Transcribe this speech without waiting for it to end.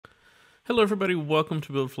Hello everybody, welcome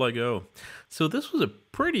to Build Fly Go. So this was a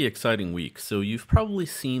pretty exciting week. So you've probably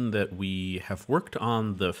seen that we have worked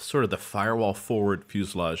on the sort of the firewall forward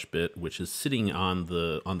fuselage bit, which is sitting on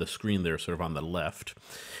the screen there, sort of on the left.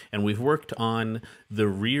 And we've worked on the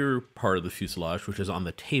rear part of the fuselage, which is on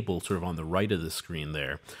the table, sort of on the right of the screen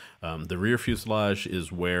there. The rear fuselage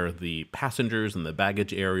is where the passengers and the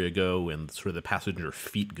baggage area go and sort of the passenger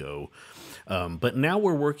feet go. But now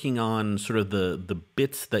we're working on sort of the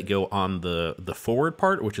bits that go on the forward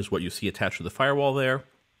part, which is what you see attached to the firewall there.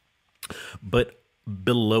 But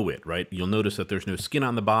below it, right, you'll notice that there's no skin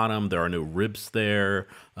on the bottom. There are no ribs there.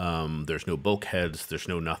 There's no bulkheads. There's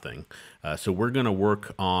no nothing. So we're going to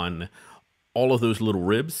work on all of those little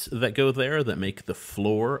ribs that go there that make the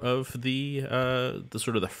floor of the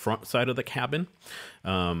sort of the front side of the cabin.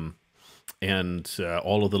 And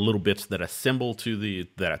all of the little bits that assemble to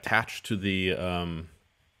that attach to the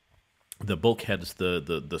bulkheads,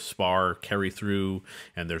 the spar carry through,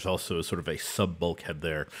 and there's also sort of a sub bulkhead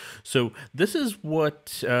there. So this is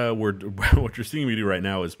what what you're seeing me do right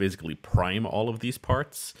now is basically prime all of these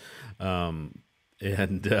parts. And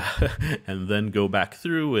then go back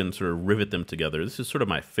through and sort of rivet them together. This is sort of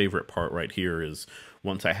my favorite part right here is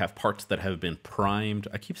once I have parts that have been primed.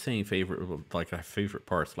 I keep saying favorite, like I have favorite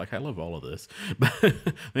parts. Like I love all of this, but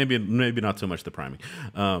maybe not so much the priming.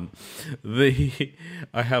 I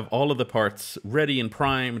have all of the parts ready and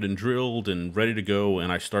primed and drilled and ready to go,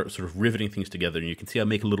 and I start sort of riveting things together. And you can see I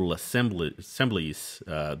make little assemblies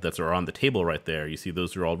that are on the table right there. You see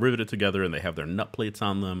those are all riveted together, and they have their nut plates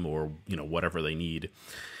on them, or whatever they need.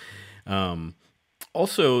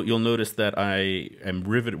 Also, you'll notice that I am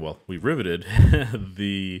riveted. Well, we riveted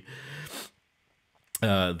the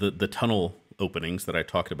tunnel openings that I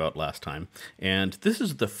talked about last time, and this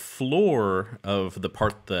is the floor of the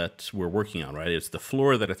part that we're working on. Right, it's the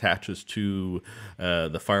floor that attaches to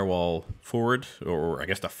the firewall forward, or I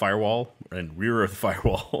guess the firewall and rear of the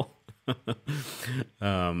firewall.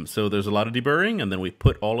 So there's a lot of deburring, and then we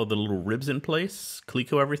put all of the little ribs in place,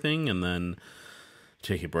 Cleco everything, and then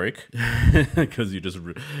take a break because you just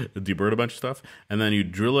deburred a bunch of stuff, and then you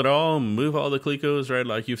drill it all, move all the Clecos, right?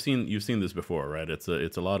 Like you've seen this before, right? It's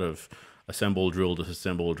a lot of assemble, drill,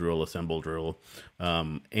 disassemble, drill, assemble, drill.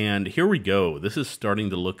 And here we go. This is starting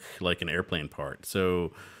to look like an airplane part.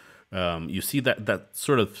 So you see that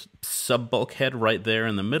sort of sub bulkhead right there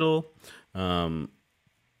in the middle.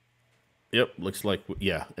 Yep, looks like,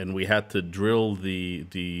 yeah, and we had to drill the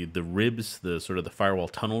ribs, the sort of the firewall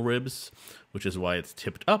tunnel ribs, which is why it's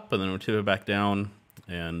tipped up, and then we'll tip it back down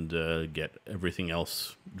and get everything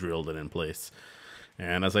else drilled and in place.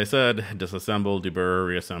 And as I said, disassemble, deburr,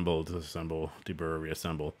 reassemble, disassemble, deburr,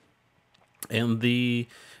 reassemble. And the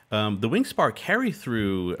wing spar carry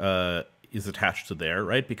through is attached to there,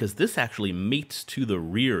 right? Because this actually mates to the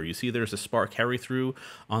rear. You see there's a spar carry through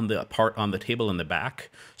on the part on the table in the back.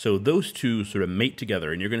 So those two sort of mate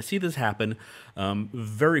together, and you're going to see this happen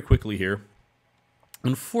very quickly here.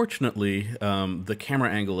 Unfortunately, the camera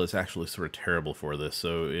angle is actually sort of terrible for this,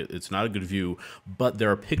 so it's not a good view, but there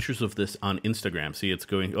are pictures of this on Instagram. See, it's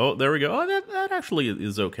going, oh, there we go. Oh, that actually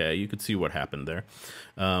is okay. You could see what happened there.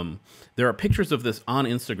 There are pictures of this on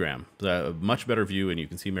Instagram, much better view, and you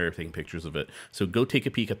can see Mary taking pictures of it. So go take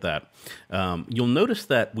a peek at that. You'll notice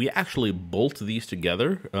that we actually bolt these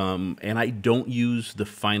together, and I don't use the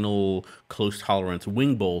final close tolerance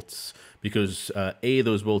wing bolts because A,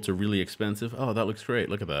 those bolts are really expensive. Oh, that looks great.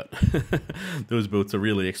 Look at that. Those bolts are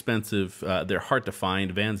really expensive. They're hard to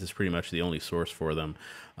find. Vans is pretty much the only source for them.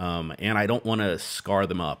 And I don't want to scar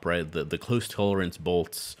them up, right? The close tolerance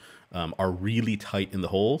bolts are really tight in the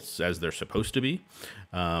holes, as they're supposed to be.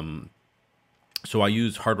 So I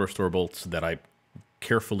use hardware store bolts that I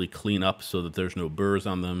carefully clean up so that there's no burrs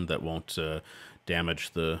on them that won't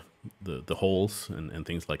damage the holes and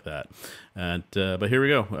things like that. And but here we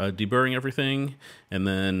go, deburring everything, and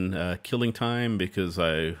then killing time because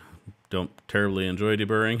I don't terribly enjoy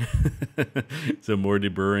deburring. So more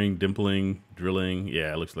deburring, dimpling, drilling.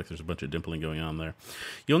 Yeah, it looks like there's a bunch of dimpling going on there.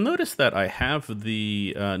 You'll notice that I have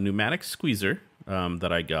the pneumatic squeezer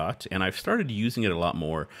that I got, and I've started using it a lot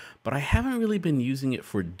more, but I haven't really been using it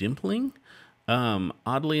for dimpling.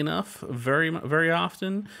 Oddly enough, very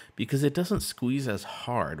often, because it doesn't squeeze as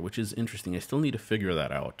hard, which is interesting. I still need to figure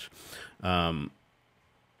that out.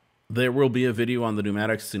 There will be a video on the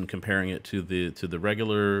pneumatics and comparing it to the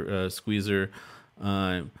regular squeezer.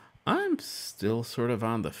 I'm still sort of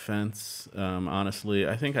on the fence, honestly.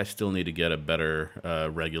 I think I still need to get a better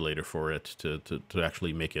regulator for it to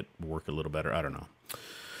actually make it work a little better. I don't know.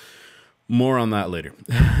 More on that later.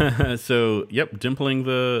 So, yep, dimpling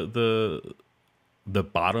the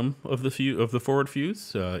bottom of the forward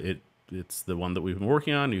fuse. It it's the one that we've been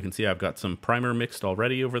working on. You can see I've got some primer mixed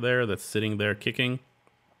already over there that's sitting there kicking.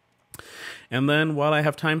 And then while I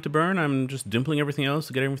have time to burn, I'm just dimpling everything else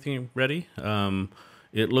to get everything ready.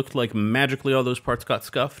 It looked like magically all those parts got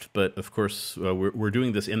scuffed, but of course we're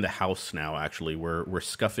doing this in the house now. Actually, we're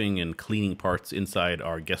scuffing and cleaning parts inside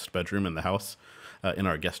our guest bedroom in the house, in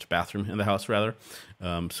our guest bathroom in the house rather.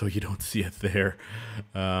 So you don't see it there.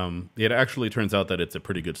 It actually turns out that it's a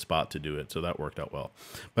pretty good spot to do it, so that worked out well.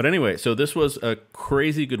 But anyway, so this was a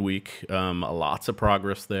crazy good week. Lots of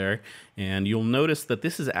progress there, and you'll notice that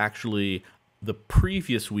this is actually the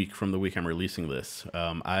previous week from the week I'm releasing this.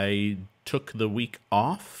 I took the week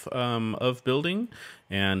off of building,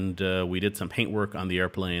 and we did some paint work on the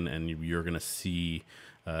airplane, and you're going to see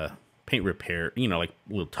paint repair, you know, like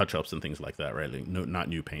little touch-ups and things like that, right? Like, no, not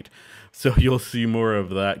new paint. So you'll see more of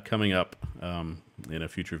that coming up in a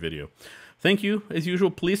future video. Thank you. As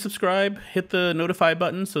usual, please subscribe, hit the notify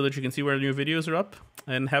button so that you can see where new videos are up,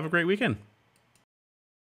 and have a great weekend.